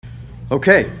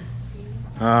Okay.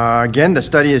 Again, the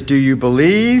study is Do You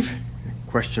Believe?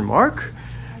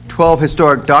 12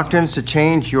 Historic Doctrines to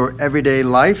Change Your Everyday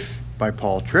Life by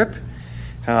Paul Tripp.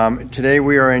 Today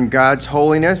we are in God's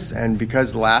holiness, and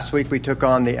because last week we took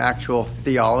on the actual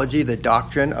theology, the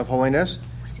doctrine of holiness.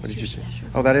 What did you say?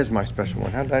 Oh, that is my special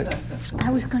one. How did I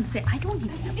was going to say, I don't even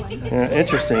have one.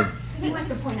 Interesting.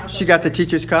 She got the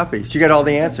teacher's copy. She got all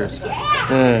the answers.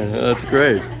 That's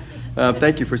great.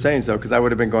 Thank you for saying so, because I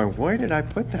would have been going, where did I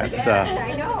put that stuff?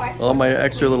 I know. All my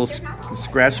extra little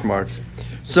scratch marks.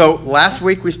 So last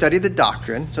week we studied the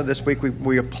doctrine, so this week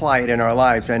we apply it in our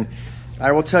lives. And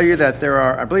I will tell you that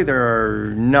I believe there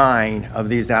are 9 of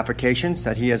these applications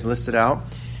that he has listed out.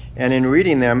 And in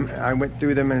reading them, I went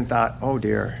through them and thought, oh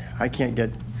dear, I can't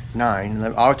get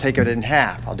 9. I'll take it in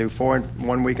half. I'll do 4 in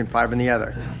one week and 5 in the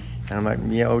other. And I'm like,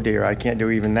 yeah, oh dear, I can't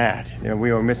do even that.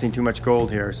 We are missing too much gold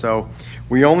here. So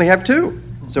we only have 2.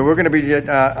 So we're going to be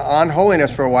on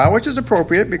holiness for a while, which is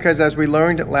appropriate because as we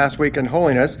learned last week in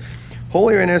holiness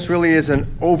really is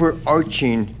an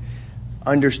overarching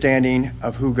understanding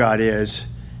of who God is.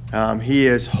 He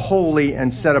is holy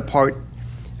and set apart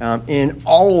in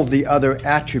all of the other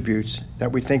attributes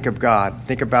that we think of God.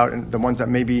 Think about the ones that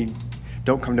maybe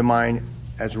don't come to mind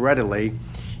as readily.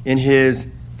 In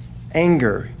his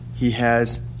anger, he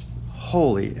has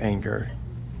holy anger.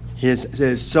 It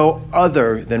is so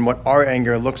other than what our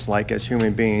anger looks like as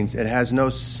human beings. It has no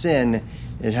sin.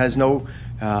 It has no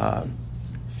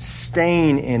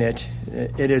stain in it.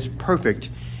 It is perfect.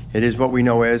 It is what we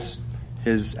know as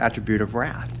his attribute of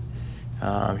wrath.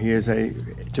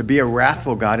 To be a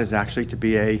wrathful God is actually to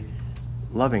be a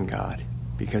loving God,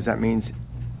 because that means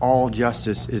all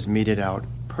justice is meted out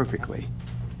perfectly.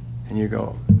 And you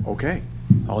go, okay,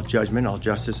 judgment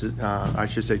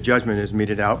is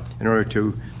meted out in order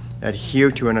to adhere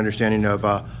to an understanding of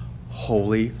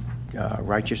holy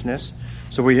righteousness.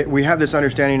 So we have this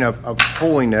understanding of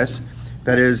holiness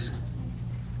that is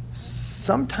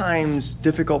sometimes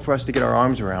difficult for us to get our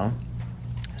arms around.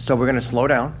 So we're going to slow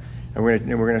down, and we're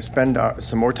going to spend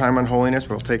some more time on holiness.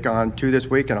 We'll take on 2 this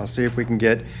week, and I'll see if we can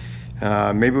get,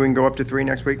 maybe we can go up to 3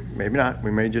 next week. Maybe not.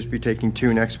 We may just be taking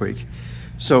 2 next week.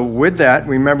 So with that,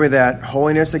 remember that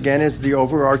holiness, again, is the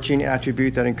overarching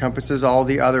attribute that encompasses all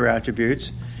the other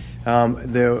attributes.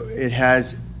 It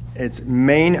has its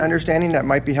main understanding that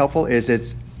might be helpful is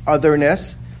its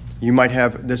otherness.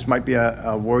 This might be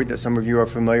a word that some of you are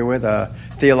familiar with, a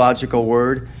theological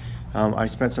word. I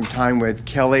spent some time with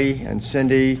Kelly and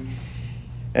Cindy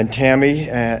and Tammy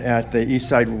at the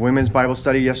Eastside Women's Bible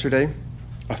Study yesterday,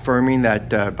 affirming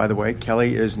that, by the way,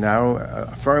 Kelly is now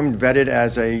affirmed, vetted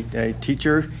as a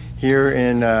teacher here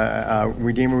in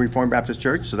Redeemer Reformed Baptist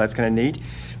Church, so that's kind of neat.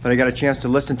 But I got a chance to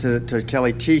listen to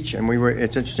Kelly teach, and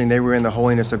it's interesting, they were in the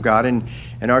holiness of God, and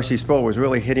R.C. Sproul was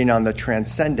really hitting on the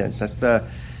transcendence. That's the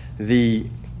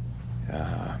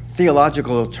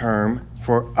theological term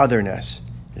for otherness.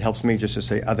 It helps me just to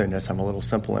say otherness. I'm a little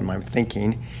simple in my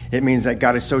thinking. It means that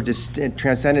God is so distinct.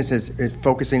 Transcendence is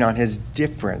focusing on his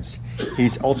difference.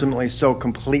 He's ultimately so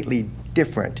completely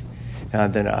different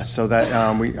than us, so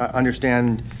that we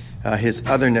understand his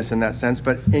otherness in that sense.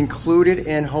 But included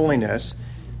in holiness,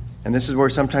 and this is where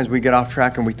sometimes we get off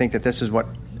track and we think that this is what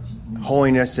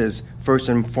holiness is first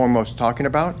and foremost talking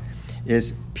about,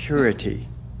 is purity.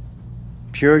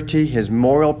 Purity, his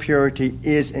moral purity,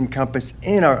 is encompassed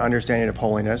in our understanding of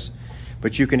holiness,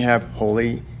 but you can have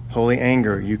holy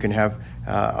anger. You can have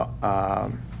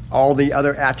all the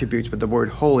other attributes with the word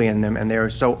holy in them, and they are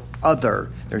so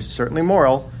other. They're certainly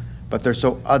moral, but they're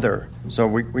so other. So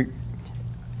we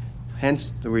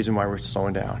hence the reason why we're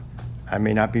slowing down. I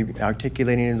may not be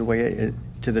articulating it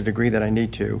to the degree that I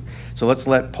need to. So let's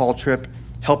let Paul Tripp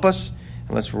help us,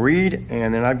 and let's read,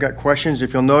 and then I've got questions.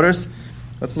 If you'll notice,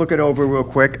 let's look it over real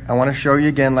quick. I want to show you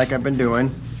again, like I've been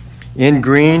doing. In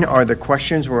green are the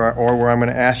questions where I'm going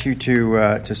to ask you to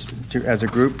as a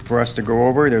group for us to go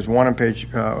over. There's 1 on page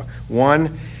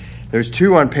 1. There's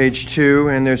 2 on page 2,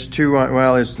 and there's 2 on,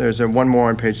 there's 1 more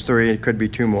on page 3. It could be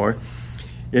 2 more.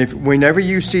 Whenever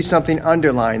you see something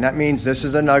underlined, that means this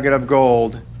is a nugget of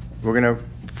gold. We're going to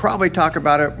probably talk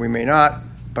about it. We may not,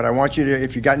 but I want you to,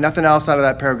 if you got nothing else out of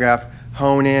that paragraph,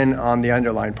 hone in on the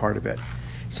underlined part of it.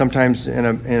 Sometimes in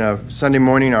a Sunday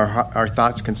morning, our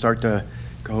thoughts can start to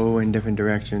go in different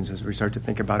directions as we start to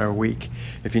think about our week.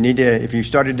 If you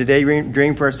started to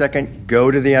daydream for a second, go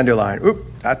to the underline.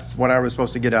 Oop, that's what I was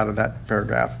supposed to get out of that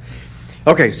paragraph.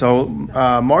 Okay, so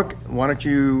Mark, why don't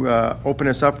you open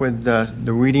us up with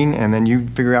the reading, and then you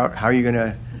figure out how you're going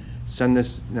to send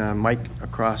this mic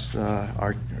across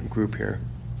our group here.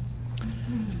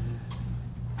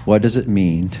 What does it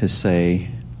mean to say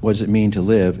What does it mean to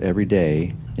live every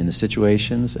day in the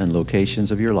situations and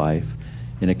locations of your life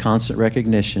in a constant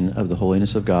recognition of the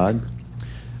holiness of God?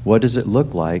 What does it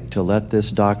look like to let this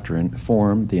doctrine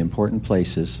form the important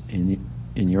places in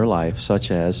your life, such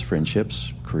as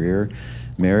friendships, career,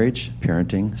 marriage,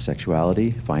 parenting, sexuality,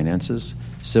 finances,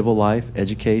 civil life,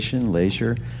 education,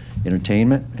 leisure,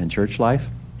 entertainment, and church life?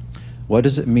 What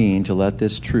does it mean to let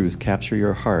this truth capture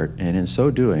your heart and in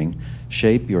so doing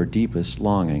shape your deepest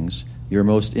longings, your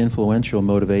most influential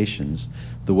motivations,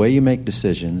 the way you make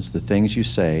decisions, the things you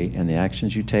say, and the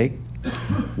actions you take?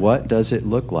 What does it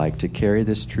look like to carry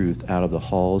this truth out of the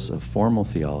halls of formal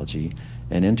theology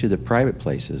and into the private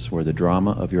places where the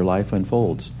drama of your life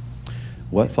unfolds?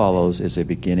 What follows is a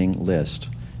beginning list.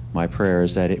 My prayer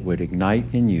is that it would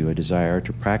ignite in you a desire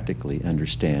to practically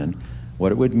understand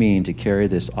what it would mean to carry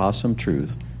this awesome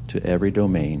truth to every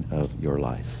domain of your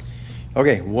life.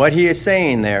 Okay, what he is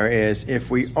saying there is if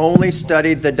we only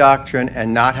studied the doctrine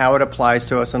and not how it applies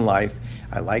to us in life,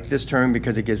 I like this term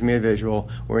because it gives me a visual,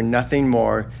 we're nothing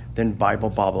more than Bible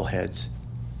bobbleheads.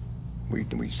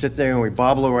 We sit there and we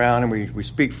bobble around and we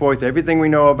speak forth everything we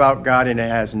know about God, and it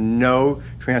has no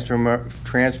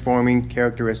transforming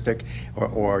characteristic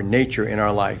or nature in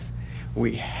our life.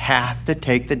 We have to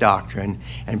take the doctrine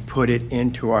and put it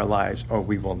into our lives, or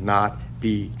we will not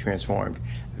be transformed.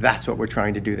 That's what we're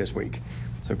trying to do this week.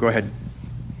 So go ahead.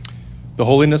 The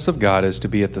holiness of God is to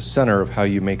be at the center of how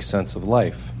you make sense of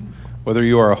life. Whether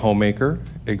you are a homemaker,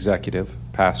 executive,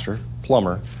 pastor,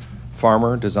 plumber,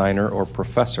 farmer, designer, or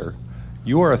professor,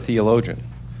 you are a theologian.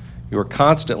 You are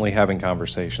constantly having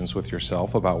conversations with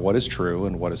yourself about what is true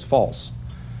and what is false.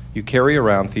 You carry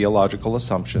around theological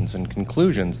assumptions and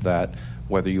conclusions that,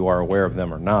 whether you are aware of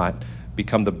them or not,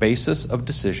 become the basis of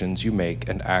decisions you make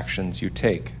and actions you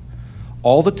take.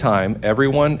 All the time,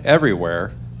 everyone,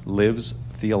 everywhere, lives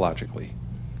theologically.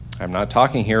 I'm not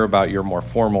talking here about your more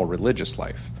formal religious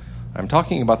life. I'm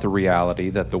talking about the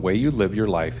reality that the way you live your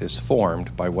life is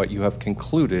formed by what you have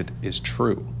concluded is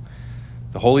true.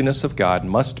 The holiness of God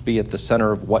must be at the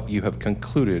center of what you have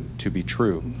concluded to be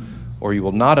true, or you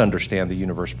will not understand the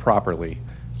universe properly,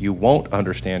 you won't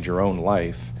understand your own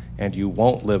life, and you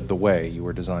won't live the way you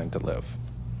were designed to live.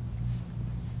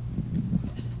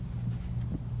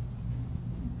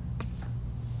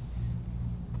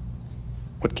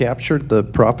 What captured the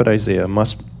prophet Isaiah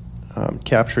must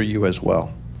capture you as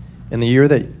well. In the year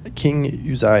that King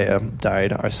Uzziah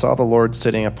died, I saw the Lord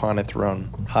sitting upon a throne,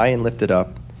 high and lifted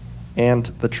up, and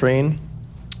the train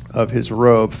of his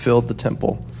robe filled the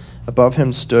temple. Above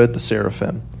him stood the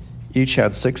seraphim. Each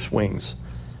had 6 wings.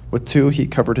 With 2 he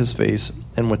covered his face,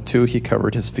 and with 2 he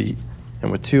covered his feet,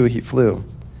 and with 2 he flew.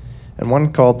 And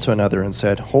one called to another and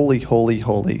said, Holy, holy,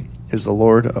 holy is the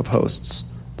Lord of hosts.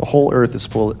 The whole earth is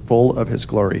full of his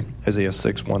glory. Isaiah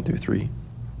 6, 1-3.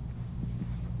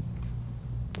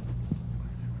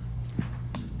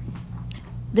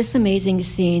 This amazing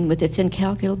scene with its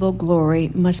incalculable glory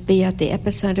must be at the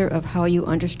epicenter of how you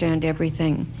understand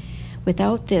everything.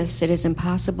 Without this, it is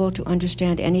impossible to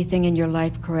understand anything in your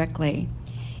life correctly.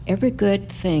 Every good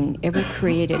thing ever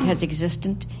created has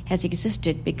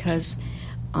existed because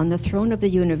on the throne of the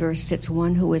universe sits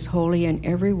one who is holy in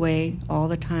every way, all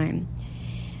the time.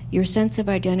 Your sense of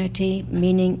identity,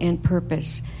 meaning, and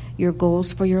purpose, your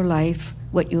goals for your life,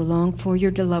 what you long for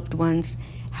your loved ones,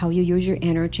 how you use your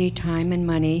energy, time, and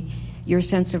money, your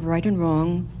sense of right and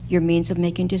wrong, your means of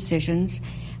making decisions,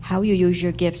 how you use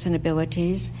your gifts and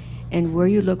abilities, and where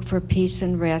you look for peace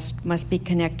and rest must be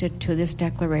connected to this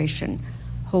declaration.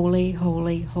 Holy,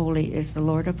 holy, holy is the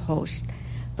Lord of hosts.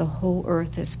 The whole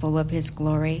earth is full of his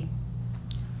glory.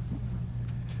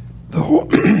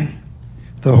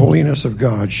 The holiness of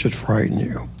God should frighten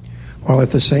you, while at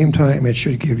the same time it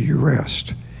should give you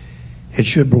rest. It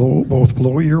should both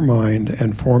blow your mind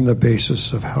and form the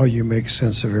basis of how you make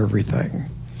sense of everything.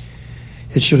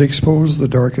 It should expose the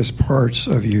darkest parts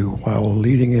of you while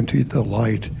leading into the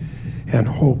light and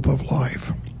hope of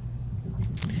life.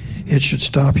 It should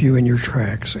stop you in your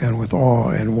tracks and with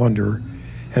awe and wonder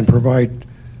and provide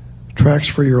tracks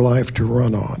for your life to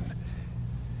run on.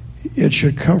 It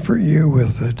should comfort you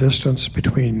with the distance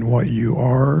between what you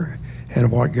are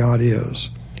and what God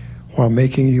is, while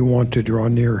making you want to draw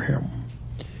near him.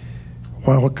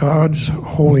 While God's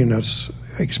holiness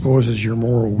exposes your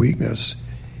moral weakness,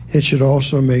 it should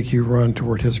also make you run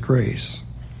toward his grace.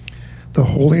 The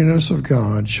holiness of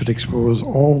God should expose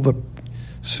all the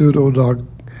pseudo-glory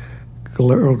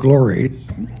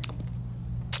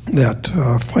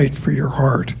that fight for your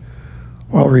heart,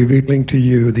 while revealing to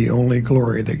you the only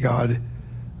glory that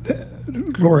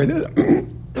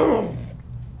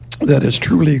that is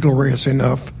truly glorious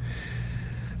enough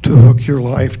to to hook your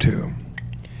life to.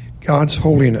 God's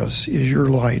holiness is your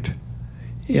light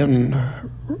in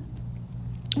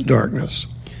darkness,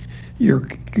 your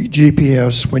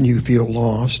GPS when you feel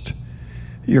lost,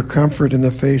 your comfort in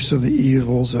the face of the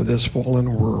evils of this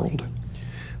fallen world,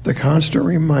 the constant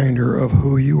reminder of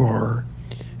who you are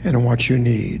and what you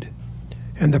need,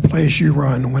 and the place you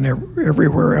run when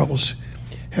everywhere else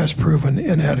has proven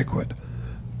inadequate.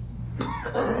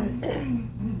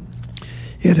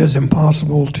 It is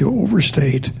impossible to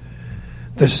overstate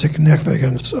the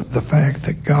significance of the fact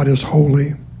that God is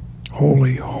holy,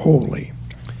 holy, holy.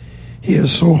 He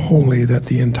is so holy that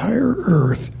the entire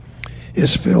earth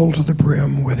is filled to the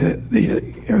brim with the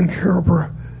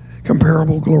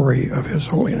incomparable glory of his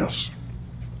holiness.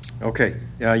 Okay,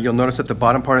 you'll notice at the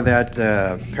bottom part of that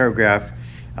paragraph,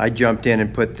 I jumped in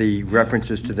and put the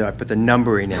references to I put the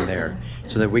numbering in there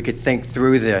so that we could think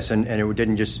through this and it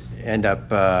didn't just end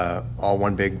up all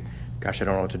one big, gosh, I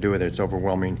don't know what to do with it. It's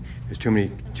overwhelming. There's too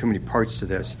many parts to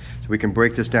this. So we can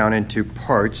break this down into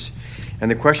parts.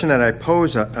 And the question that I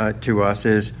pose to us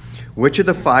is, which of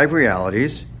the 5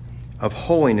 realities of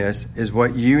holiness is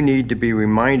what you need to be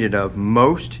reminded of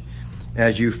most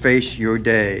as you face your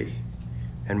day,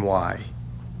 and why?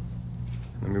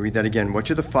 Let me read that again. Which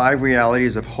of the 5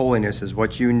 realities of holiness is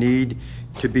what you need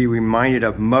to be reminded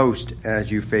of most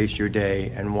as you face your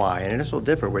day, and why? And this will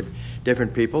differ with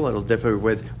different people. It'll differ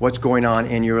with what's going on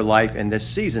in your life in this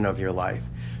season of your life.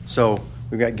 So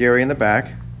we've got Gary in the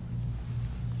back.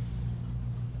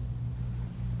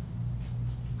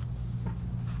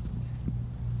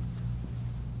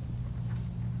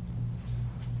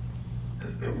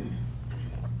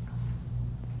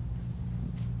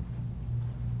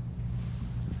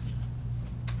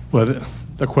 Well,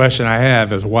 the question I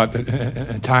have is, what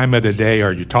time of the day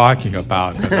are you talking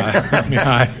about?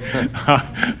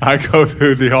 I go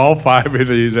through all 5 of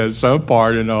these at some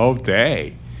part in the whole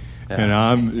day. Yeah. And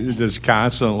I'm just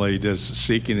constantly just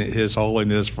seeking his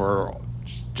holiness for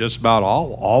just about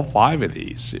all 5 of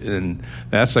these. And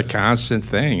that's a constant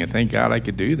thing. And thank God I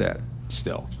could do that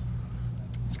still.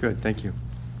 That's good. Thank you.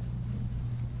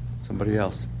 Somebody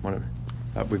else?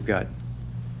 We've got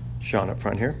Sean up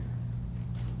front here.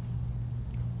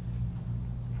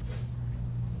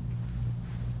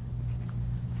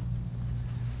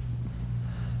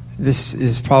 This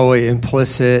is probably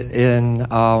implicit in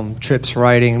Tripp's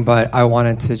writing, but I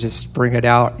wanted to just bring it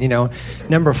out.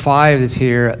 Number 5 is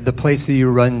here, the place that you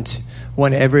run to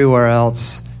when everywhere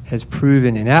else has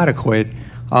proven inadequate.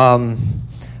 I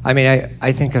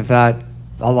think of that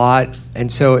a lot.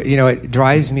 And so, it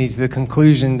drives me to the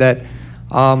conclusion that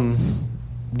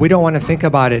we don't want to think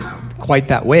about it quite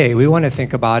that way. We want to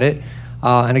think about it,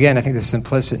 and again, I think this is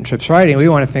implicit in Tripp's writing, we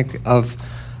want to think of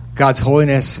God's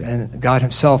holiness and God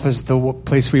himself is the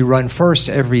place we run first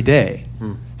every day,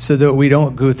 so that we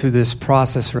don't go through this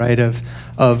process, right, of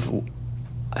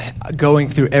going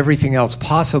through everything else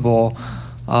possible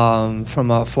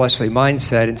from a fleshly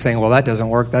mindset and saying, well, that doesn't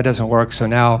work, so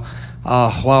now,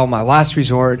 my last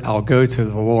resort, I'll go to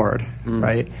the Lord,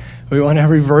 right? We want to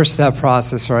reverse that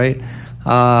process, right?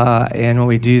 And when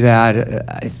we do that,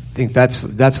 I think that's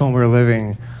when we're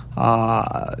living,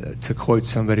 to quote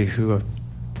somebody who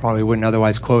probably wouldn't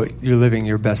otherwise quote, you're living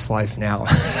your best life now. All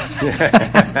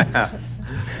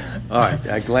right,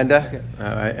 Glenda,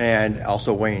 and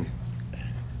also Wayne.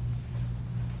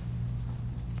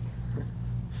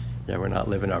 Yeah, we're not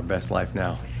living our best life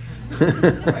now.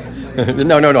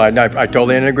 No, I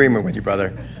totally in agreement with you,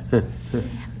 brother.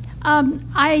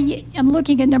 I am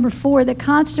looking at number 4, the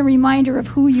constant reminder of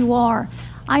who you are.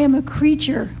 I am a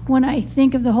creature when I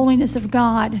think of the holiness of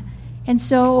God. And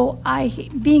so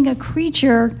being a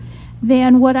creature,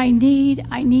 then what I need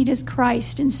is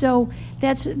Christ. And so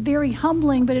that's very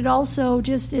humbling, but it also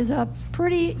just is a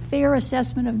pretty fair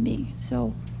assessment of me.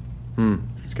 So,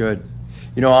 that's good.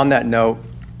 On that note,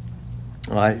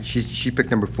 she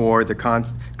picked number 4, the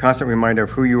constant reminder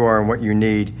of who you are and what you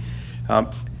need.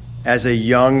 As a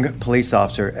young police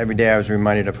officer, every day I was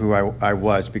reminded of who I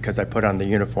was because I put on the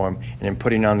uniform. And in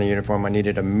putting on the uniform, I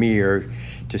needed a mirror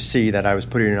to see that I was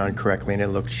putting it on correctly and it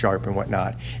looked sharp and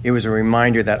whatnot. It was a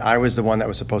reminder that I was the one that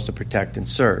was supposed to protect and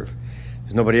serve.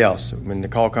 There's nobody else. When the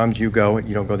call comes, you go.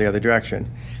 You don't go the other direction.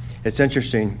 It's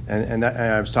interesting, and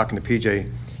I was talking to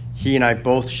PJ. He and I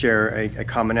both share a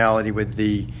commonality with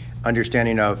the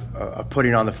understanding of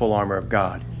putting on the full armor of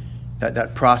God.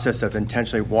 That process of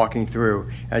intentionally walking through,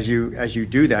 as you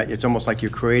do that, it's almost like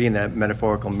you're creating that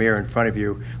metaphorical mirror in front of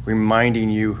you, reminding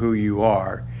you who you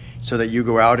are, so that you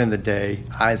go out in the day.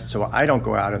 So I don't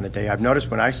go out in the day. I've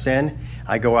noticed when I sin,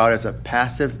 I go out as a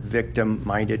passive,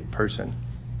 victim-minded person.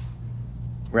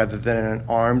 rather than an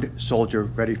armed soldier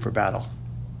ready for battle.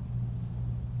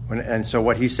 And so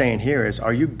what he's saying here is,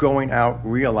 are you going out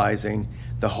realizing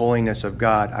the holiness of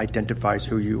God identifies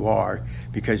who you are,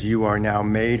 because you are now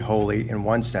made holy in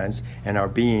one sense and are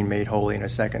being made holy in a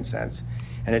second sense.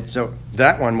 And so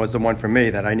that one was the one for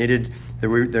me that I needed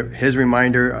his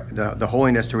reminder, the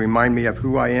holiness to remind me of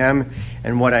who I am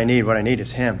and what I need. What I need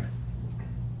is him.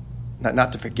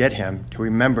 Not to forget him, to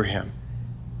remember him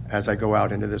as I go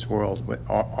out into this world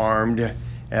armed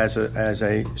as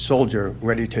a soldier,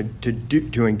 ready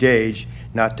to engage,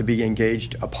 not to be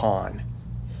engaged upon,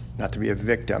 not to be a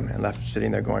victim and left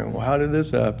sitting there going, well, how did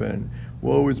this happen?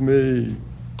 Woe is me.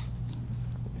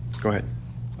 Go ahead.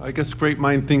 I guess great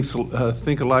mind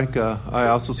think alike. I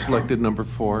also selected number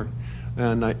 4.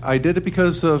 And I did it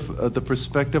because of the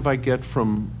perspective I get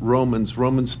from Romans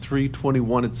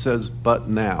 3:21. It says, but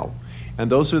now.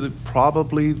 And those are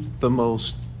probably the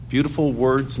most beautiful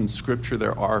words in Scripture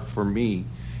there are for me,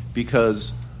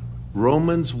 because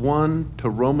Romans 1 to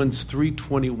Romans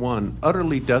 3:21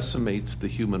 utterly decimates the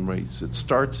human race. It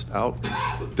starts out,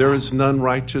 there is none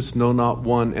righteous, no, not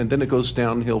one, and then it goes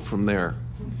downhill from there.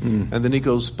 And then he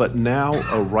goes, but now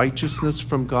a righteousness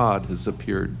from God has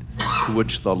appeared, to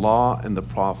which the law and the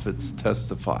prophets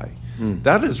testify.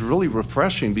 That is really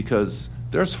refreshing, because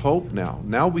there's hope now.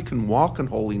 Now we can walk in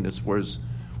holiness, whereas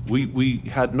we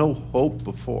had no hope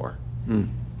before.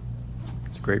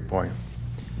 That's a great point.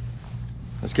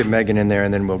 Let's get Megan in there,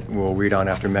 and then we'll read on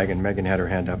after Megan. Megan had her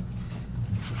hand up.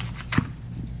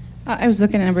 I was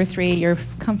looking at number 3, your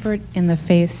comfort in the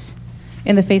face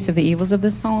of the evils of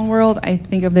this fallen world. I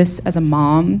think of this as a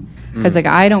mom, because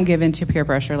I don't give into peer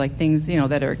pressure, like things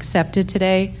that are accepted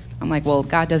today. I'm like, well,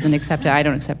 God doesn't accept it, I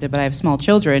don't accept it, but I have small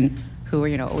children who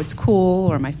are, oh, it's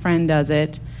cool, or my friend does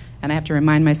it, and I have to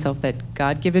remind myself that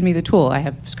God given me the tool. I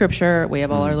have Scripture, we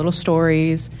have all our little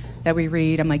stories that we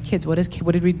read. I'm like, kids, what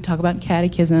did we talk about in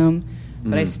catechism?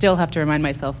 But I still have to remind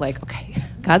myself, like, okay,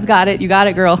 God's got it. You got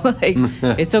it, girl.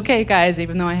 It's okay, guys,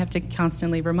 even though I have to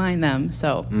constantly remind them.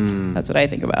 So that's what I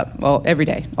think about. Well, every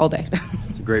day, all day.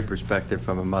 It's a great perspective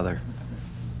from a mother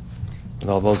with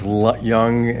all those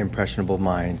young, impressionable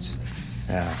minds.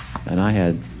 Yeah. And I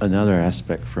had another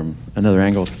aspect from another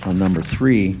angle on number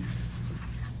 3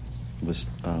 was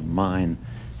mine,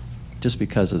 just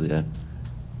because of the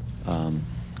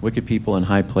wicked people in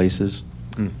high places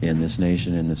in this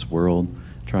nation, in this world,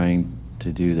 trying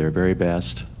to do their very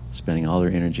best, spending all their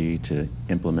energy to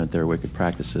implement their wicked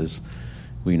practices.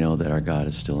 We know that our God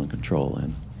is still in control,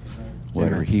 and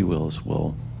whatever he wills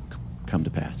will come to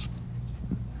pass.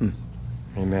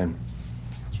 Amen.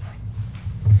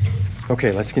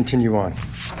 Okay, let's continue on.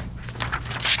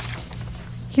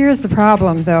 Here's the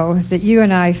problem, though, that you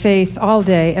and I face all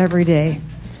day, every day.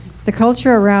 The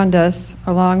culture around us,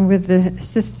 along with the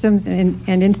systems and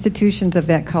institutions of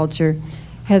that culture,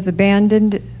 has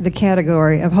abandoned the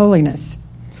category of holiness.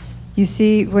 You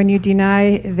see, when you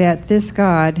deny that this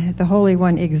God, the Holy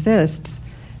One, exists,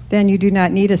 then you do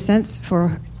not sense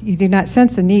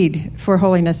a need for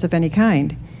holiness of any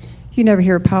kind. You never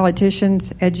hear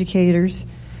politicians, educators,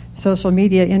 social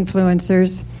media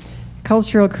influencers,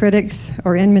 cultural critics,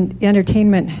 or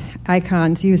entertainment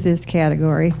icons use this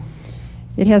category.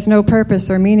 It has no purpose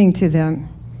or meaning to them.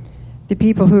 The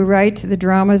people who write the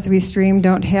dramas we stream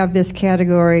don't have this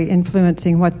category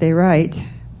influencing what they write,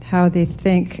 how they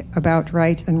think about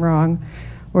right and wrong,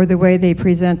 or the way they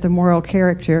present the moral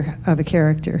character of a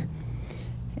character.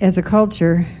 As a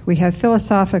culture, we have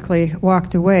philosophically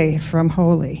walked away from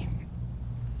holy.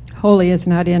 Holy is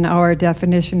not in our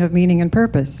definition of meaning and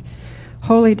purpose.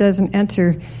 Holy doesn't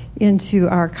enter into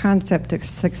our concept of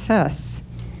success.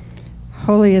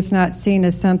 Holy is not seen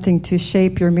as something to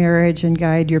shape your marriage and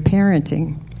guide your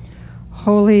parenting.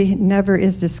 Holy never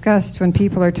is discussed when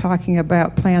people are talking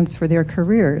about plans for their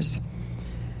careers.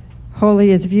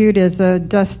 Holy is viewed as a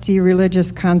dusty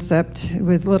religious concept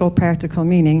with little practical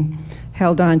meaning,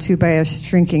 held on to by a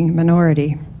shrinking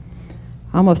minority.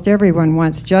 Almost everyone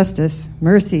wants justice,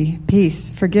 mercy, peace,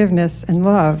 forgiveness, and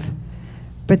love,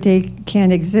 but they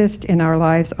can exist in our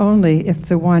lives only if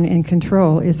the one in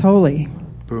control is holy.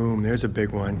 Boom, there's a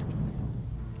big one.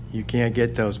 You can't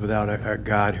get those without a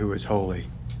God who is holy.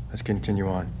 Let's continue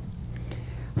on.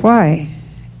 Why?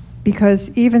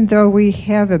 Because even though we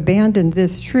have abandoned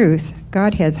this truth,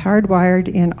 God has hardwired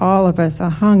in all of us a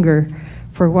hunger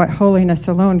for what holiness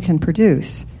alone can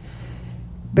produce.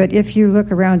 But if you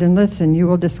look around and listen, you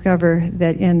will discover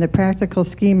that in the practical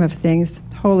scheme of things,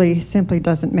 holy simply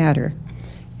doesn't matter.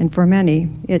 And for many,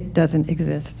 it doesn't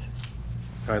exist.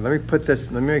 All right,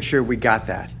 let me make sure we got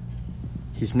that.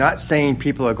 He's not saying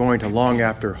people are going to long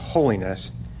after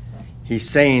holiness. He's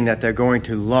saying that they're going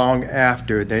to long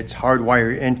after, that it's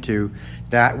hardwired into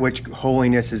that which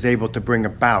holiness is able to bring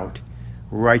about.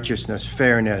 Righteousness,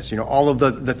 fairness, all of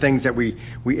the things that we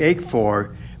ache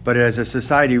for, but as a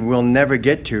society we'll never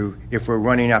get to if we're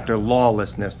running after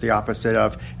lawlessness, the opposite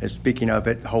of, speaking of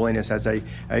it, holiness as a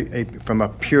from a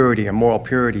purity, a moral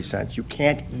purity sense. You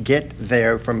can't get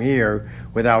there from here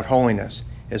without holiness,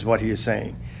 is what he is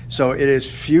saying. So it is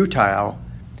futile,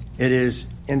 it is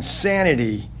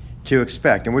insanity to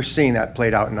expect, and we're seeing that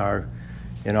played out in our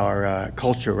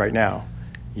culture right now.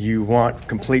 You want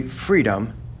complete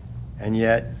freedom, and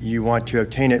yet you want to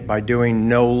obtain it by doing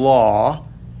no law.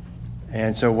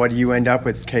 And so what do you end up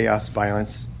with? Chaos,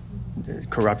 violence,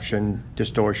 corruption,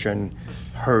 distortion,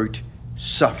 hurt,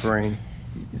 suffering.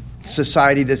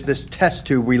 Society, this test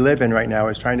tube we live in right now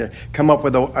is trying to come up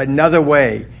with another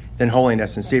way than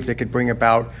holiness and see if they could bring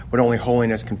about what only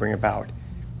holiness can bring about.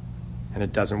 And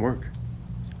it doesn't work.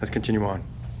 Let's continue on.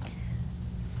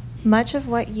 Much of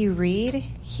what you read,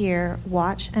 hear,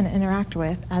 watch, and interact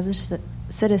with as a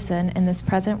citizen in this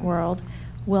present world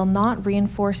will not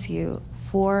reinforce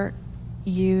for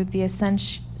you the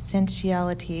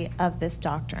essentiality of this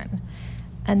doctrine.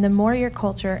 And the more your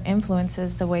culture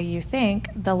influences the way you think,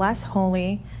 the less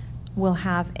holy will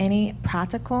have any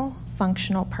practical,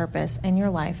 functional purpose in your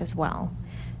life as well.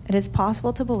 It is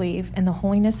possible to believe in the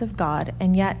holiness of God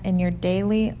and yet in your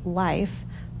daily life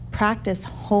practice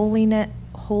holyless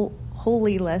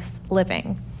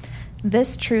living.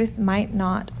 This truth might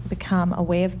not become a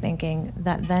way of thinking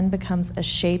that then becomes a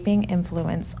shaping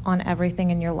influence on everything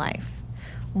in your life.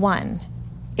 1.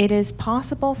 It is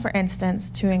possible, for instance,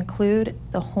 to include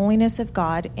the holiness of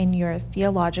God in your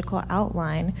theological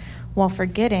outline while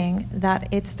forgetting that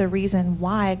it's the reason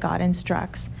why God's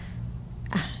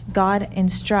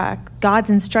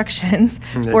instructions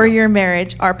for your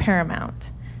marriage are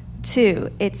paramount. 2,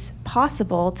 it's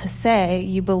possible to say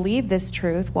you believe this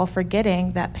truth while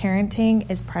forgetting that parenting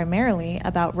is primarily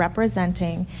about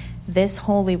representing this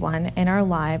Holy One in the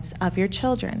lives of your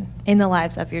children.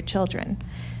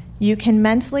 You can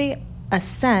mentally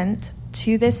assent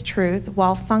to this truth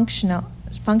while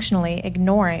functionally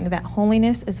ignoring that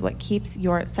holiness is what keeps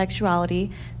your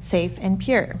sexuality safe and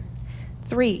pure.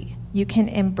 3, you can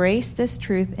embrace this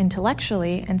truth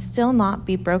intellectually and still not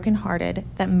be brokenhearted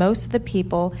that most of the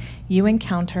people you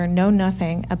encounter know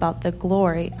nothing about the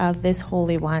glory of this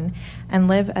Holy One and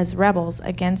live as rebels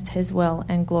against his will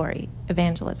and glory.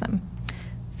 Evangelism.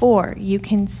 4, you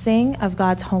can sing of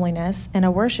God's holiness in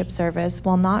a worship service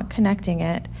while not connecting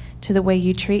it to the way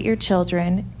you treat your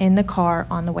children in the car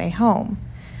on the way home.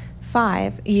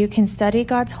 5, you can study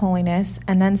God's holiness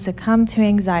and then succumb to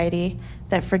anxiety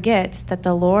that forgets that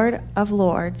the Lord of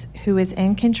Lords, who is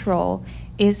in control,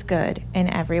 is good in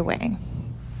every way.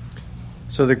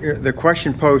 So the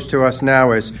question posed to us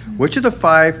now is, which of the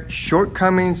 5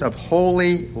 shortcomings of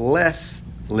holy-less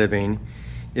living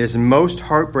is most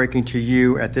heartbreaking to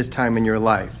you at this time in your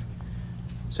life?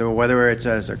 So whether it's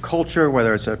as a culture,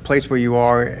 whether it's a place where you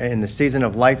are in the season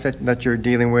of life that you're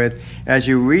dealing with, as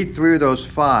you read through those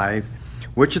 5,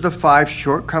 which of the 5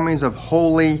 shortcomings of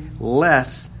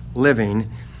holy-less living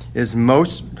is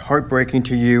most heartbreaking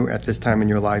to you at this time in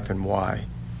your life, and why?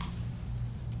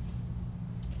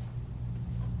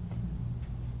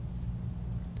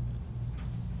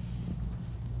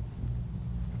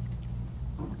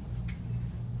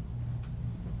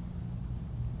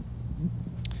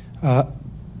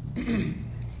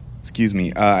 Excuse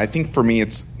me. I think for me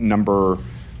it's number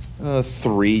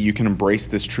 3. You can embrace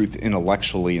this truth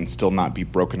intellectually and still not be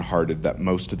brokenhearted that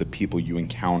most of the people you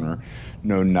encounter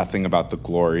know nothing about the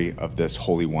glory of this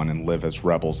Holy One and live as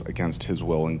rebels against his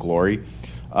will and glory.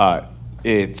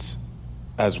 It's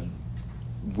as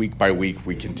week by week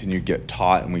we continue to get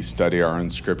taught and we study our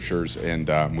own scriptures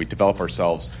and we develop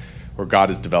ourselves where God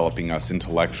is developing us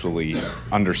intellectually,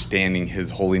 understanding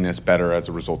his holiness better as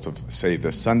a result of, say,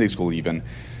 the Sunday school even.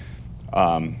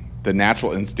 The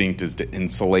natural instinct is to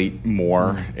insulate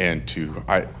more and to,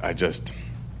 I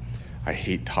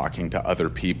hate talking to other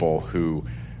people who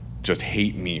just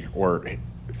hate me or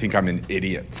think I'm an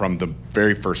idiot from the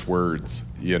very first words.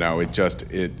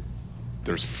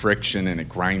 There's friction and it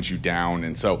grinds you down.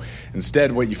 And so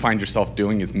instead what you find yourself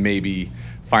doing is maybe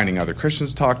finding other Christians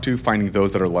to talk to, finding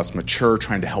those that are less mature,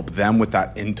 trying to help them with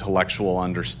that intellectual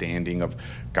understanding of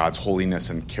God's holiness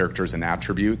and characters and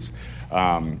attributes.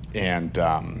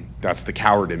 That's the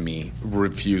coward in me,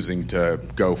 refusing to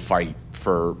go fight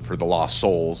for the lost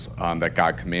souls that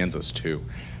God commands us to.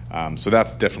 So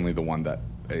that's definitely the one that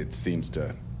it seems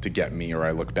to get me, or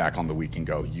I look back on the week and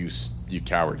go, you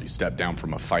coward, you stepped down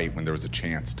from a fight when there was a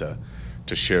chance to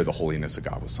share the holiness of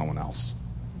God with someone else.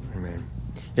 Amen.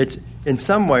 It's in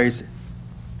some ways,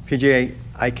 PJ,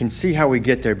 I can see how we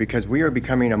get there because we are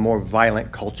becoming a more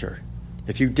violent culture.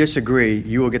 If you disagree,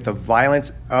 you will get the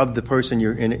violence of the person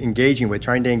you're engaging with,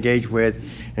 trying to engage with,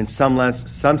 in some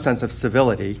sense of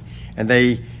civility, and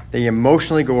they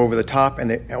emotionally go over the top,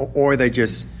 or they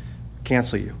just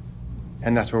cancel you,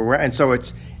 and that's where we're at. And so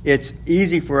it's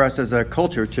easy for us as a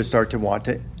culture to start to want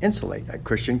to insulate a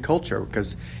Christian culture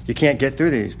because you can't get through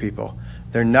these people.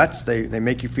 They're nuts. They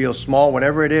make you feel small,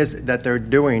 whatever it is that they're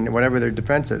doing, whatever their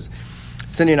defense is.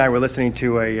 Cindy and I were listening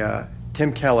to a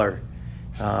Tim Keller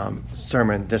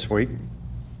sermon this week,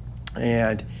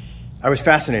 and I was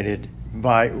fascinated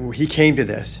by, he came to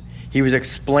this. He was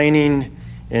explaining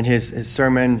in his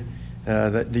sermon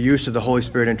the use of the Holy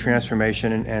Spirit in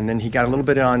transformation, and then he got a little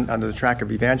bit onto the track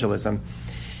of evangelism.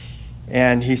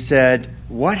 And he said,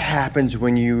 what happens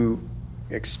when you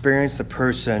experience the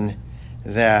person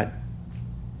that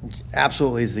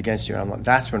absolutely is against you? And I'm like,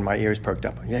 that's when my ears perked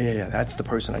up. Yeah, that's the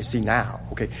person I see now.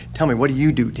 Okay, tell me, what do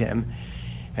you do, Tim?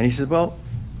 And he said, well,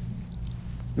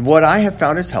 what I have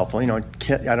found is helpful, I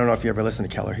don't know if you ever listen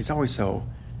to Keller. He's always so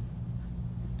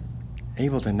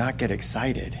able to not get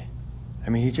excited. I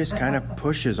mean, he just kind of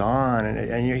pushes on,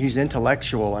 and he's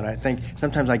intellectual, and I think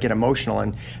sometimes I get emotional,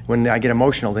 and when I get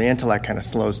emotional, the intellect kind of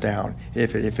slows down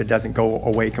if it doesn't go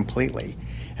away completely.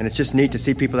 And it's just neat to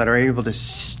see people that are able to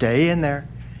stay in there.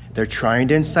 They're trying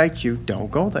to incite you.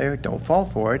 Don't go there. Don't fall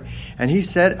for it. And he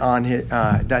said on his,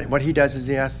 that what he does is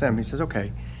he asks them, he says,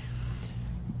 okay,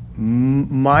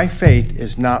 my faith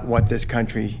is not what this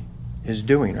country is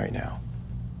doing right now.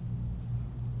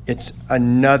 It's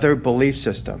another belief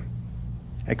system.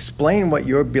 Explain what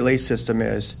your belief system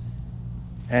is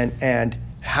and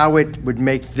how it would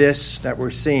make this that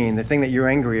we're seeing, the thing that you're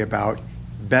angry about,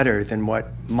 better than what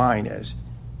mine is.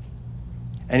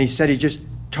 And he said he just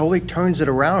totally turns it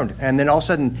around, and then all of a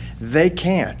sudden they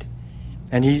can't.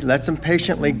 And he lets them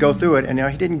patiently go through it. And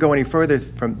he didn't go any further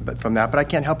from that, but I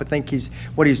can't help but think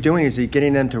what he's doing is he's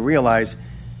getting them to realize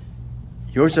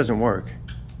yours doesn't work.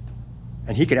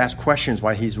 And he could ask questions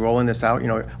while he's rolling this out.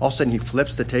 All of a sudden he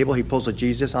flips the table, he pulls a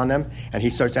Jesus on them, and he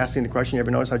starts asking the question. You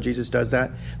ever notice how Jesus does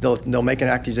that? They'll make an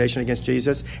accusation against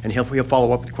Jesus, and he'll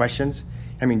follow up with questions.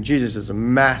 I mean, Jesus is a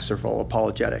masterful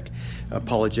apologist.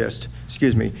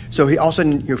 So all of a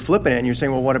sudden you're flipping it and you're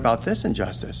saying, well, what about this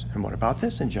injustice? And what about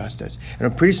this injustice?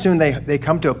 And pretty soon they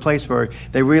come to a place where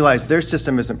they realize their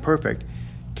system isn't perfect.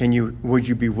 Would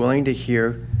you be willing to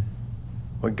hear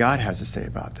what God has to say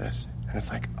about this? And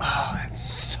it's like, oh, it's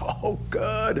so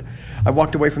good. I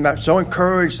walked away from that so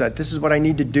encouraged that this is what I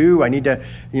need to do. I need to,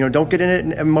 don't get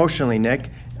in it emotionally, Nick.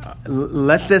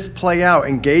 Let this play out.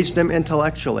 Engage them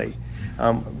intellectually.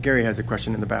 Gary has a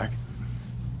question in the back.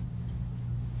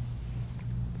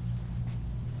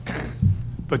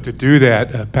 But to do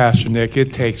that, Pastor Nick,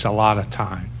 it takes a lot of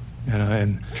time.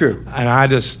 And true. And I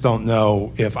just don't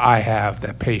know if I have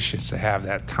the patience to have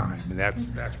that time. And that's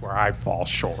where I fall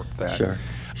short. Sure.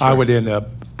 I would end up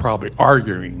probably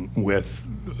arguing with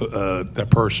the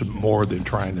person more than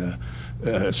trying to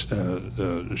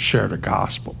share the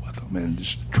gospel with them and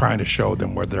just trying to show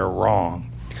them where they're wrong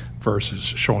versus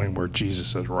showing where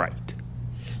Jesus is right.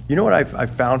 You know what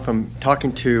I've found from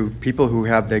talking to people who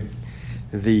have the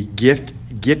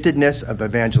giftedness of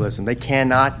evangelism? They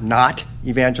cannot not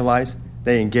evangelize.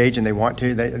 They engage and they want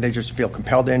to. They just feel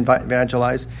compelled to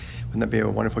evangelize. Wouldn't that be a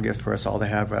wonderful gift for us all to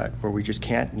have where we just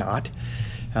can't not?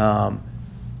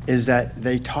 Is that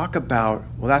they talk about,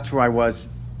 well, that's where I was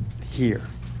here.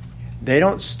 They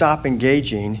don't stop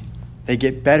engaging. They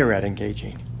get better at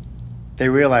engaging. They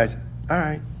realize, all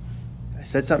right, I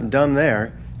said something dumb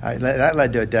there. That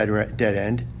led to a dead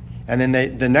end. And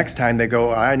then the next time they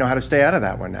go, I know how to stay out of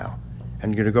that one now.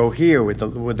 I'm going to go here with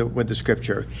the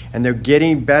scripture. And they're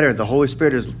getting better. The Holy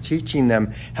Spirit is teaching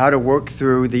them how to work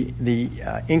through the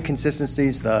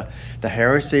inconsistencies, the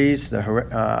heresies,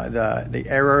 the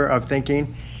error of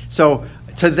thinking. So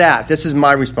to that, this is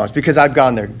my response, because I've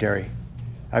gone there, Gary.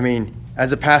 I mean,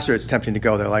 as a pastor, it's tempting to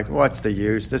go there. Like, what's the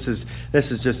use? This is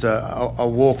just a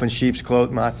wolf in sheep's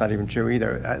clothing. Well, that's not even true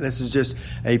either. This is just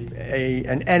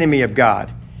an enemy of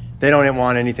God. They don't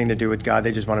want anything to do with God.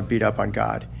 They just want to beat up on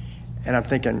God. And I'm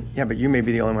thinking, yeah, but you may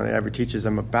be the only one that ever teaches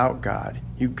them about God.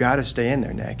 You've got to stay in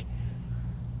there, Nick.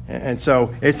 And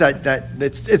so it's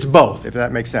it's both, if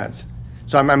that makes sense.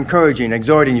 So I'm encouraging,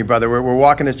 exhorting you, brother. We're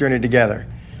walking this journey together,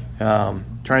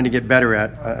 trying to get better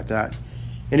at that.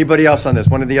 Anybody else on this?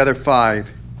 One of the other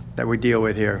 5 that we deal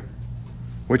with here.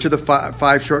 Which of the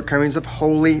 5 shortcomings of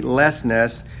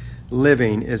holylessness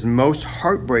living is most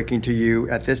heartbreaking to you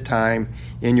at this time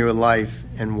in your life,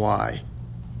 and why?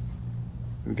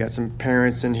 We've got some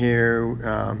parents in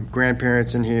here,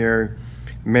 grandparents in here,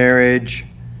 marriage.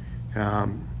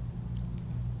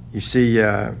 You see,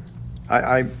 for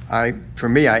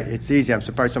me, it's easy. I'm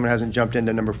surprised someone hasn't jumped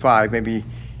into number 5. Maybe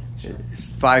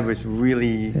 5 was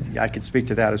really, I could speak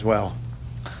to that as well.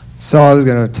 So I was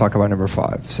going to talk about number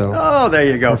 5. So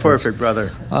there you go, perfect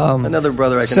brother. Another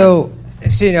brother I can. So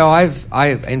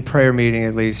I in prayer meeting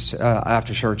at least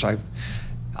after church, I've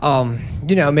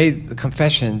made the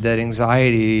confession that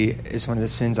anxiety is one of the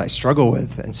sins I struggle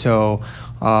with, and so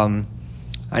I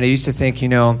used to think,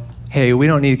 hey, we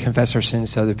don't need to confess our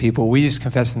sins to other people. We just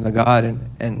confess them to God,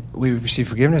 and we receive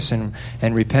forgiveness and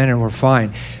repent, and we're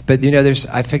fine. But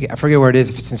I forget where it is.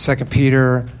 If it's in 2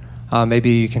 Peter. Maybe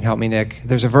you can help me, Nick.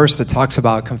 There's a verse that talks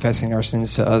about confessing our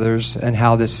sins to others and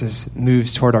how this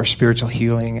moves toward our spiritual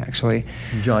healing, actually.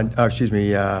 James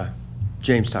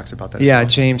talks about that. Yeah,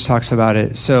 James talks about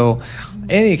it. So,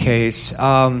 in any case,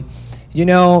 who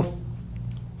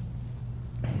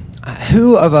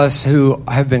of us who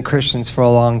have been Christians for a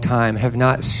long time have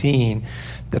not seen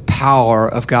the power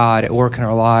of God at work in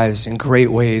our lives in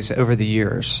great ways over the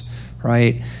years,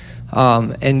 right?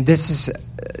 And this is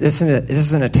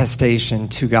an attestation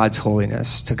to God's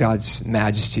holiness, to God's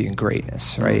majesty and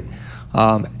greatness, right?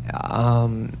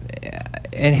 And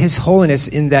His holiness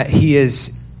in that He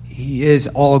is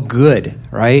all good,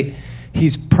 right?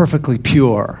 He's perfectly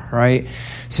pure, right?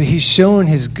 So He's shown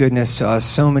His goodness to us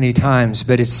so many times,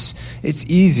 but it's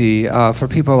easy for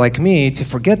people like me to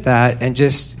forget that and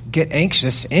just get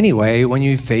anxious anyway when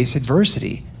you face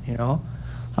adversity,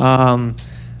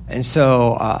 And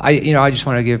so I just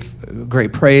want to give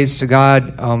great praise to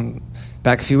God.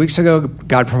 Back a few weeks ago,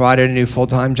 God provided a new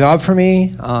full-time job for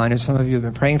me. I know some of you have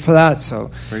been praying for that,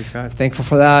 so thankful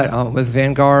for that. With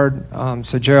Vanguard,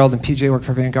 so Gerald and PJ work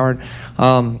for Vanguard.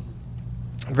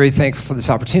 Very thankful for this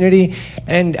opportunity.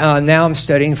 And now I'm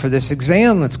studying for this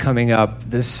exam that's coming up,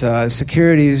 this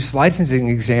securities licensing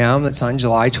exam that's on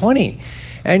July 20.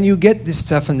 And you get this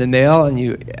stuff in the mail, and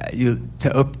you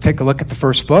take a look at the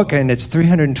first book, and it's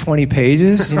 320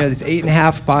 pages. It's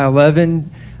 8.5 by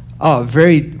 11.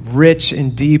 Very rich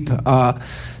and deep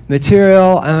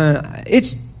material.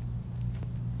 It's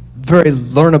very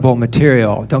learnable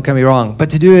material, don't get me wrong. But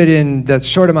to do it in that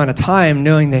short amount of time,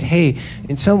 knowing that, hey,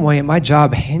 in some way my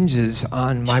job hinges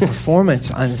on my performance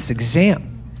on this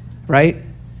exam, right?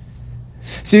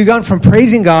 So you've gone from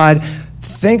praising God,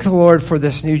 thank the Lord for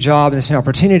this new job and this new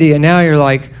opportunity, and now you're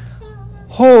like,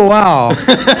 oh, wow.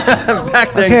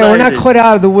 Okay, we're not quite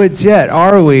out of the woods yet,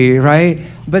 are we, right?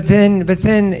 But then,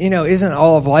 isn't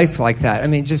all of life like that? I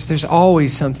mean, there's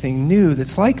always something new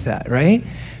that's like that, right?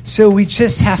 So we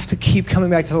just have to keep coming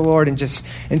back to the Lord and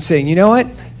saying, you know what?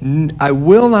 I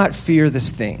will not fear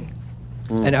this thing,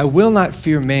 and I will not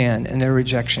fear man and their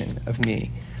rejection of me.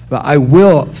 But I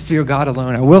will fear God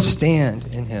alone. I will stand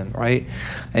in Him, right?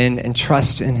 And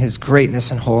trust in His greatness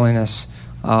and holiness.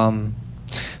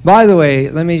 By the way,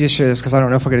 let me just share this because I don't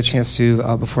know if I'll get a chance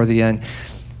to before the end.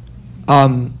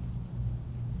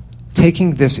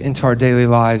 Taking this into our daily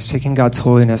lives, taking God's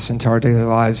holiness into our daily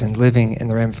lives and living in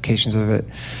the ramifications of it.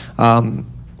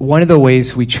 One of the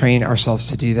ways we train ourselves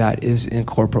to do that is in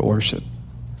corporate worship.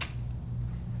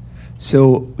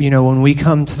 So, when we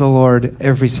come to the Lord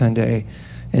every Sunday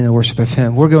in the worship of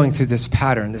Him, we're going through this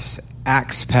pattern, this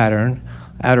ACTS pattern,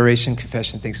 adoration,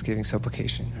 confession, thanksgiving,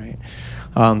 supplication, right?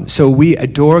 So we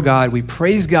adore God, we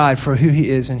praise God for who He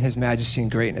is and His majesty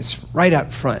and greatness right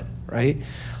up front, right?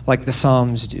 Like the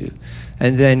Psalms do.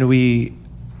 And then we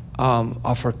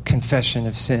offer confession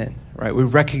of sin, right? We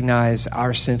recognize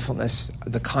our sinfulness,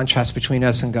 the contrast between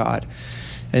us and God.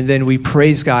 And then we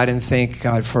praise God and thank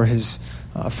God for His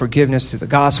forgiveness through the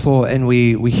gospel, and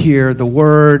we hear the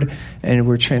word, and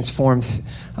we're transformed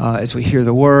as we hear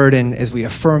the word and as we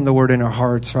affirm the word in our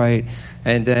hearts, right?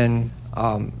 And then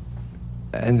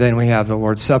we have the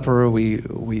Lord's Supper.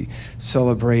 We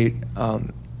celebrate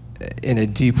in a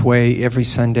deep way every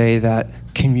Sunday that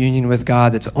communion with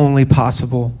God that's only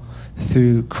possible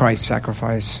through Christ's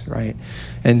sacrifice, right?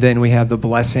 And then we have the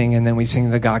blessing, and then we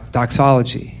sing the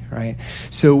doxology, right?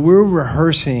 So we're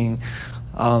rehearsing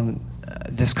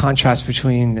this contrast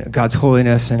between God's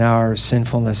holiness and our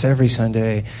sinfulness every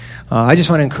Sunday. I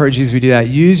just want to encourage you as we do that,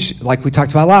 like we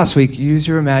talked about last week, use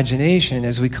your imagination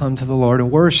as we come to the Lord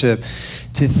and worship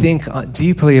to think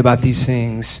deeply about these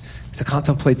things, to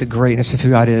contemplate the greatness of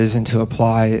who God is, and to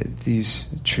apply these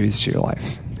truths to your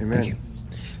life. Amen. Thank you.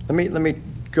 Let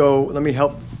me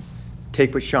help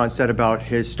take what Sean said about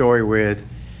his story with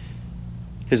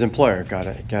his employer. God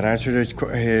answered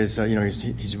his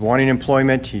he's wanting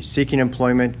employment. He's seeking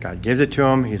employment. God gives it to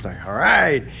him. He's like, all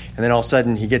right. And then all of a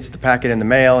sudden he gets the packet in the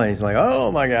mail and he's like, oh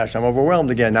my gosh, I'm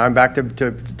overwhelmed again. Now I'm back to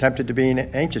tempted to being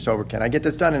anxious over, can I get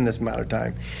this done in this amount of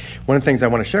time? One of the things I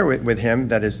want to share with him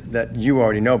that you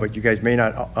already know, but you guys may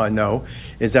not know,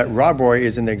 is that Rob Roy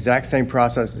is in the exact same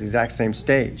process, the exact same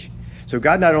stage. So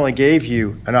God not only gave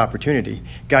you an opportunity,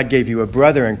 God gave you a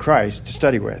brother in Christ to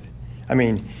study with. I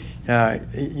mean,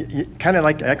 kind of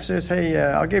like Exodus, hey,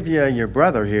 I'll give you your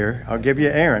brother here. I'll give you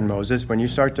Aaron, Moses. When you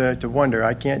start to wonder,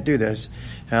 I can't do this.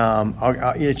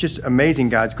 It's just amazing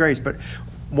God's grace. But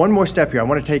one more step here. I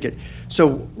want to take it. So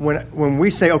when we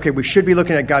say, okay, we should be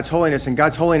looking at God's holiness, and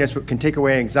God's holiness can take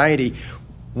away anxiety,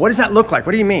 what does that look like?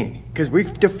 What do you mean? Because we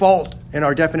default in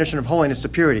our definition of holiness to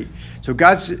purity. So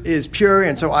God is pure,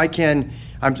 and so I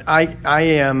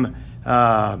am.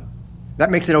 That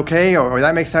makes it okay, or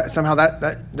that makes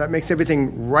that makes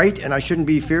everything right, and I shouldn't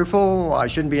be fearful. I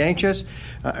shouldn't be anxious.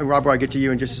 And Robert, I'll get to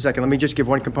you in just a second. Let me just give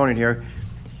one component here.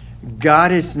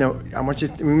 God is I want you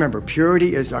to remember,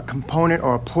 purity is a component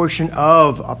or a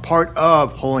part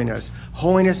of holiness.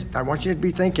 Holiness, I want you to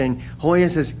be thinking,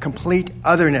 holiness is complete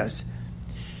otherness.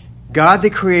 God, the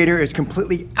Creator, is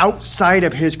completely outside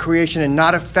of His creation and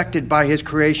not affected by His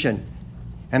creation.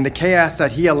 And the chaos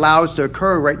that He allows to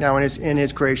occur right now in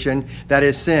His creation, that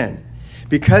is sin.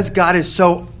 Because God is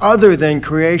so other than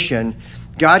creation,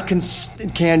 God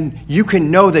you can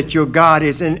know that your God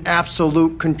is in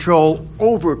absolute control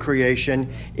over creation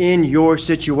in your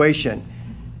situation.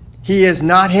 He is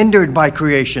not hindered by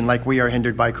creation like we are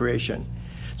hindered by creation.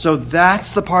 So that's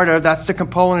the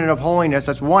component of holiness.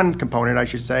 That's one component, I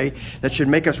should say, that should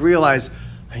make us realize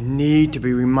I need to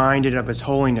be reminded of His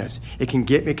holiness. It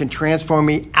can transform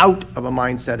me out of a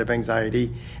mindset of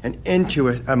anxiety and into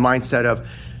a mindset of,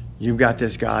 you got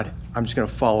this, God. I'm just going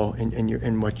to follow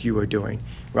in what you are doing.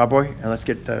 Rob Boy, and let's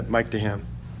get the mic to him.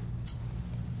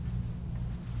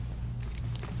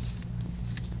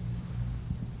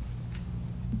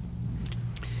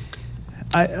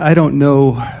 I don't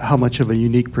know how much of a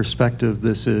unique perspective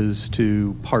this is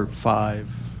to part 5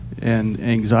 and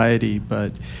anxiety,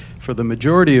 but for the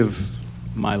majority of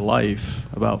my life,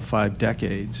 about 5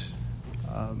 decades,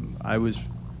 I was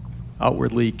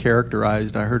outwardly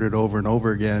characterized, I heard it over and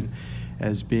over again,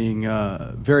 as being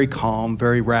very calm,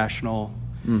 very rational,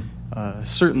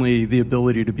 certainly the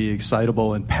ability to be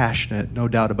excitable and passionate, no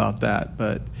doubt about that,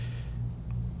 but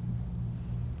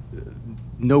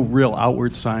no real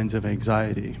outward signs of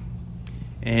anxiety.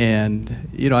 And,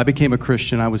 I became a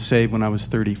Christian. I was saved when I was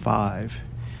 35.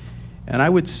 And I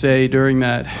would say during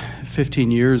that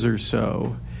 15 years or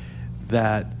so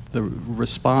that the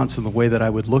response and the way that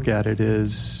I would look at it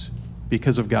is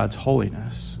because of God's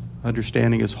holiness,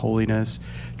 understanding His holiness,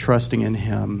 trusting in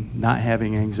Him, not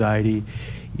having anxiety,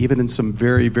 even in some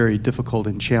very, very difficult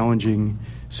and challenging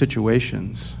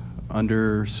situations,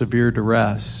 under severe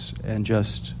duress, and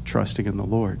just trusting in the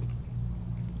Lord.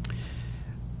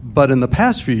 But in the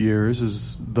past few years,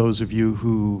 as those of you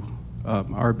who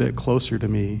are a bit closer to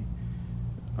me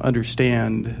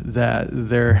understand, that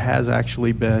there has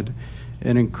actually been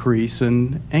an increase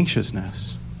in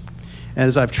anxiousness. And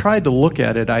as I've tried to look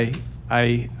at it,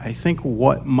 I think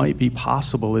what might be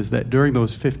possible is that during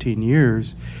those 15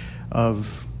 years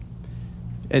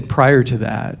and prior to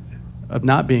that, of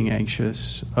not being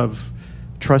anxious, of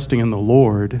trusting in the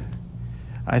Lord,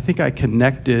 I think I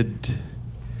connected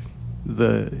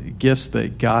the gifts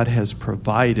that God has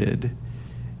provided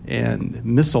and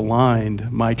misaligned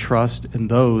my trust in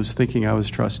those, thinking I was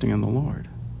trusting in the Lord.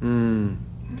 And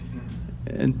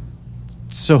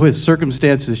so His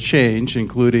circumstances change,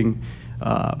 including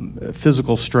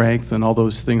physical strength and all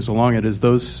those things along it. As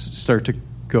those start to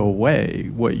go away,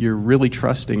 what you're really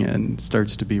trusting in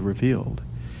starts to be revealed.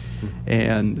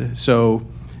 And so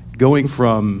going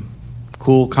from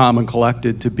cool, calm, and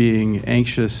collected to being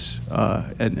anxious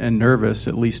and nervous,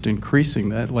 at least increasing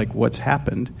that, like what's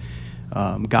happened,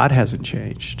 God hasn't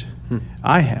changed.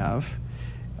 I have.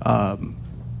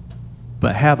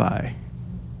 But have I?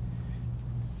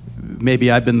 Maybe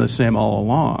I've been the same all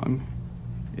along.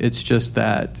 It's just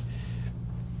that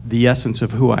the essence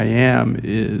of who I am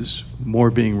is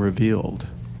more being revealed,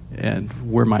 and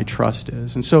where my trust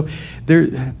is. And so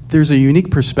there's a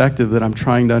unique perspective that I'm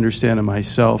trying to understand in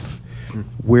myself,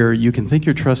 where you can think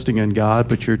you're trusting in God,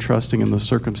 but you're trusting in the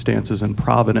circumstances and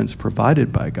providence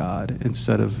provided by God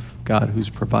instead of God who's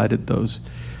provided those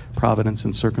providence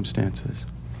and circumstances.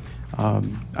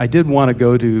 I did want to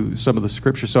go to some of the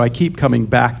scriptures, so I keep coming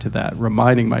back to that,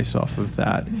 reminding myself of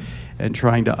that, and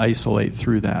trying to isolate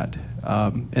through that,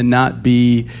 and not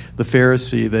be the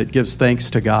Pharisee that gives thanks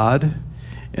to God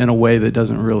in a way that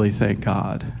doesn't really thank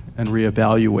God, and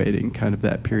reevaluating kind of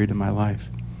that period in my life.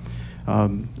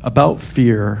 About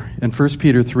fear, in 1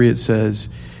 Peter 3 it says,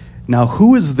 "Now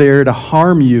who is there to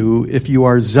harm you if you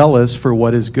are zealous for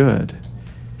what is good?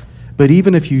 But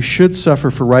even if you should suffer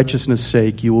for righteousness'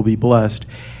 sake, you will be blessed.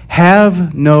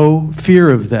 Have no fear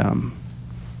of them.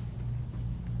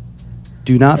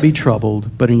 Do not be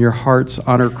troubled, but in your hearts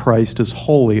honor Christ as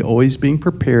holy, always being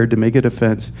prepared to make a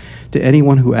defense to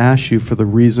anyone who asks you for the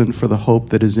reason for the hope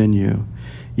that is in you,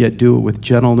 yet do it with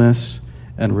gentleness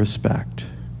and respect."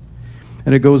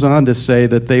 And it goes on to say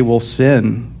that they will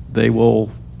sin, they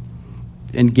will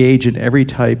engage in every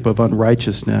type of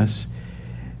unrighteousness.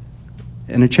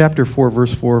 And in chapter 4,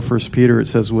 verse 4 of 1 Peter, it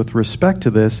says, with respect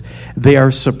to this, they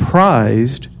are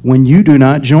surprised when you do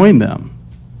not join them.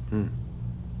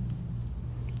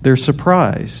 They're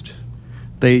surprised.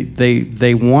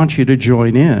 They want you to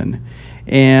join in.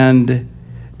 And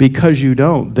because you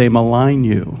don't, they malign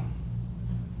you.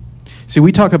 See,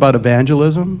 we talk about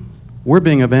evangelism. We're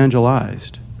being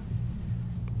evangelized.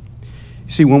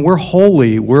 See, when we're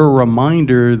holy, we're a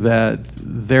reminder that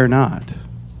they're not,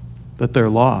 that they're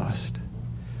lost.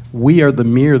 We are the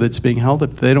mirror that's being held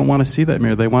up. They don't want to see that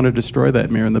mirror. They want to destroy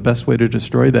that mirror. And the best way to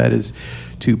destroy that is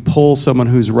to pull someone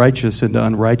who's righteous into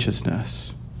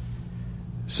unrighteousness.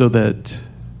 So that,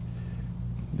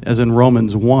 as in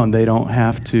Romans 1, they don't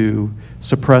have to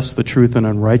suppress the truth and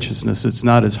unrighteousness. It's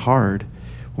not as hard.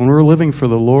 When we're living for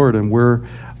the Lord and we're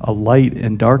a light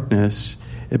in darkness,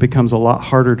 it becomes a lot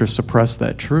harder to suppress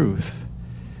that truth.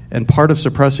 And part of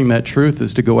suppressing that truth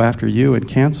is to go after you and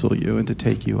cancel you and to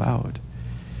take you out.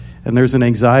 And there's an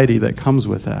anxiety that comes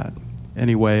with that.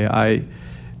 Anyway,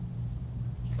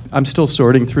 I'm still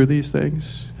sorting through these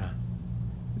things.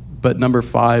 But number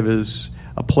 5 is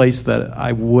a place that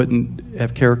I wouldn't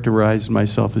have characterized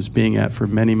myself as being at for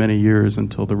many, many years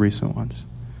until the recent ones.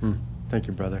 Thank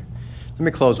you, brother. Let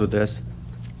me close with this.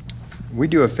 We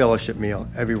do a fellowship meal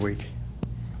every week.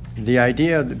 The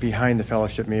idea behind the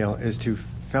fellowship meal is to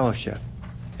fellowship,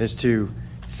 is to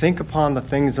think upon the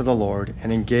things of the Lord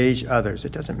and engage others.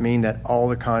 It doesn't mean that all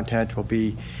the content will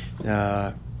be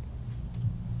to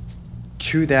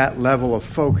that level of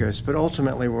focus, but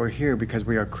ultimately we're here because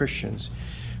we are Christians.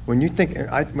 When you think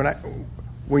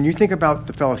about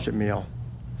the fellowship meal,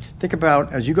 think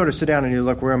about as you go to sit down and you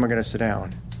look, where am I going to sit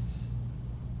down?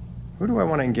 Who do I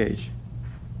want to engage?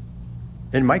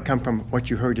 It might come from what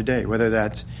you heard today, whether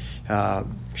that's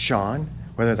Sean,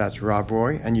 whether that's Rob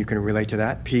Roy, and you can relate to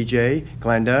that, PJ,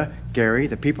 Glenda, Gary,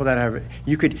 the people that have,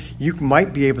 you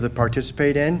might be able to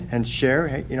participate in and share.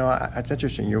 Hey, that's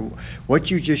interesting.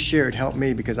 What you just shared helped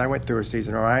me because I went through a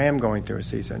season, or I am going through a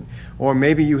season. Or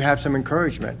maybe you have some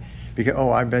encouragement because,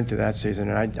 I've been through that season,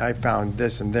 and I found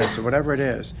this and this, or whatever it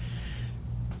is.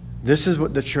 This is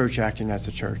what the church acting as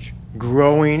a church,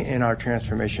 growing in our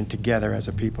transformation together as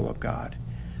a people of God.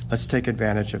 Let's take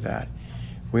advantage of that.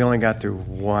 We only got through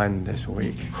one this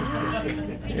week.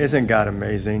 Isn't God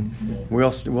amazing?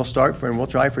 We'll start and we'll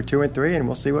try for 2 and 3, and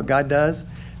we'll see what God does.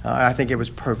 I think it was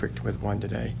perfect with 1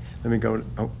 today. Let me go.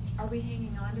 Are we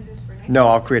hanging on to this for next week? No,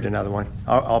 I'll create another one.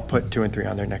 I'll put 2 and 3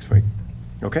 on there next week.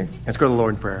 Okay? Let's go to the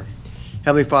Lord in prayer.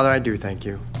 Heavenly Father, I do thank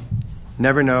you.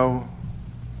 Never know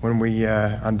when we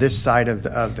on this side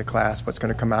of the class what's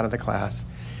going to come out of the class,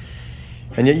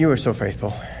 and yet you are so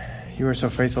faithful. You are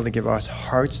so faithful to give us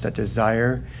hearts that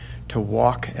desire to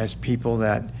walk as people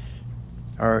that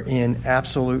are in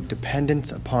absolute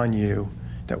dependence upon you,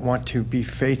 that want to be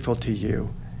faithful to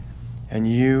you.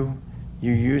 And you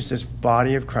use this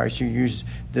body of Christ, you use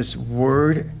this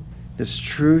word, this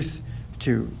truth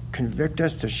to convict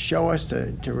us, to show us,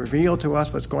 to reveal to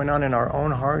us what's going on in our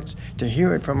own hearts, to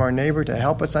hear it from our neighbor, to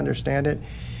help us understand it.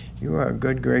 You are a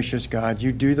good, gracious God.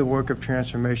 You do the work of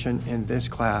transformation in this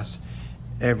class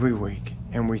every week,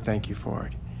 and we thank you for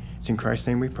it. It's in Christ's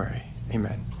name we pray.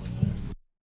 Amen.